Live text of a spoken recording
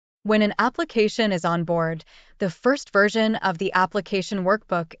When an application is on board, the first version of the application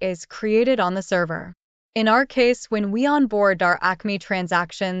workbook is created on the server. In our case, when we onboard our Acme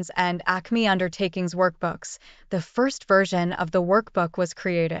Transactions and Acme Undertakings workbooks, the first version of the workbook was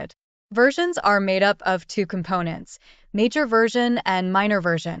created. Versions are made up of two components, major version and minor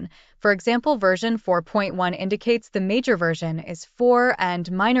version. For example, version 4.1 indicates the major version is 4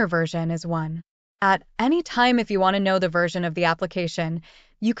 and minor version is 1. At any time, if you want to know the version of the application,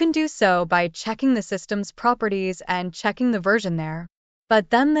 you can do so by checking the system's properties and checking the version there. But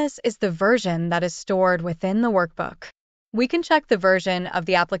then this is the version that is stored within the workbook. We can check the version of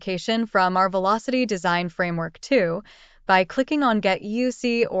the application from our Velocity Design Framework too, by clicking on Get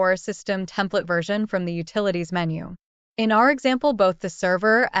EUC or System Template Version from the Utilities menu. In our example, both the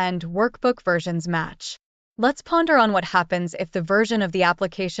server and workbook versions match. Let's ponder on what happens if the version of the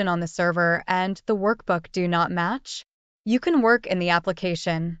application on the server and the workbook do not match. You can work in the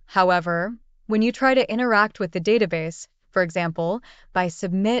application. However, when you try to interact with the database, for example, by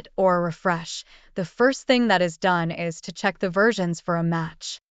submit or refresh, the first thing that is done is to check the versions for a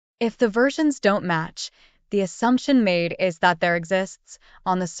match. If the versions don't match, the assumption made is that there exists,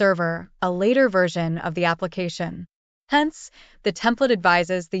 on the server, a later version of the application. Hence, the template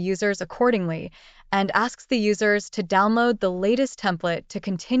advises the users accordingly and asks the users to download the latest template to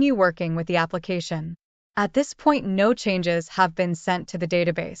continue working with the application. At this point, no changes have been sent to the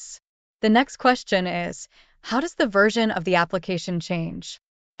database. The next question is, how does the version of the application change?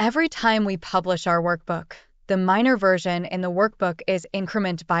 Every time we publish our workbook, the minor version in the workbook is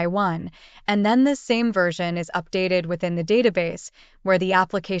incremented by 1, and then this same version is updated within the database where the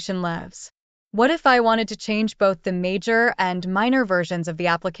application lives. What if I wanted to change both the major and minor versions of the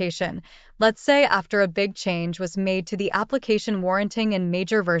application? Let's say after a big change was made to the application warranting a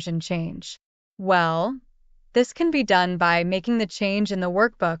major version change. Well, this can be done by making the change in the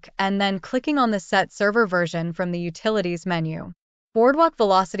workbook and then clicking on the Set Server Version from the Utilities menu. Boardwalk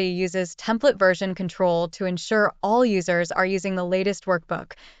Velocity uses template version control to ensure all users are using the latest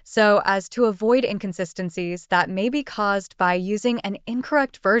workbook, so as to avoid inconsistencies that may be caused by using an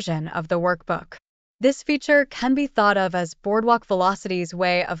incorrect version of the workbook. This feature can be thought of as Boardwalk Velocity's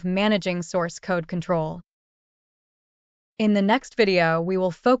way of managing source code control. In the next video, we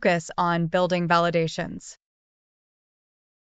will focus on building validations.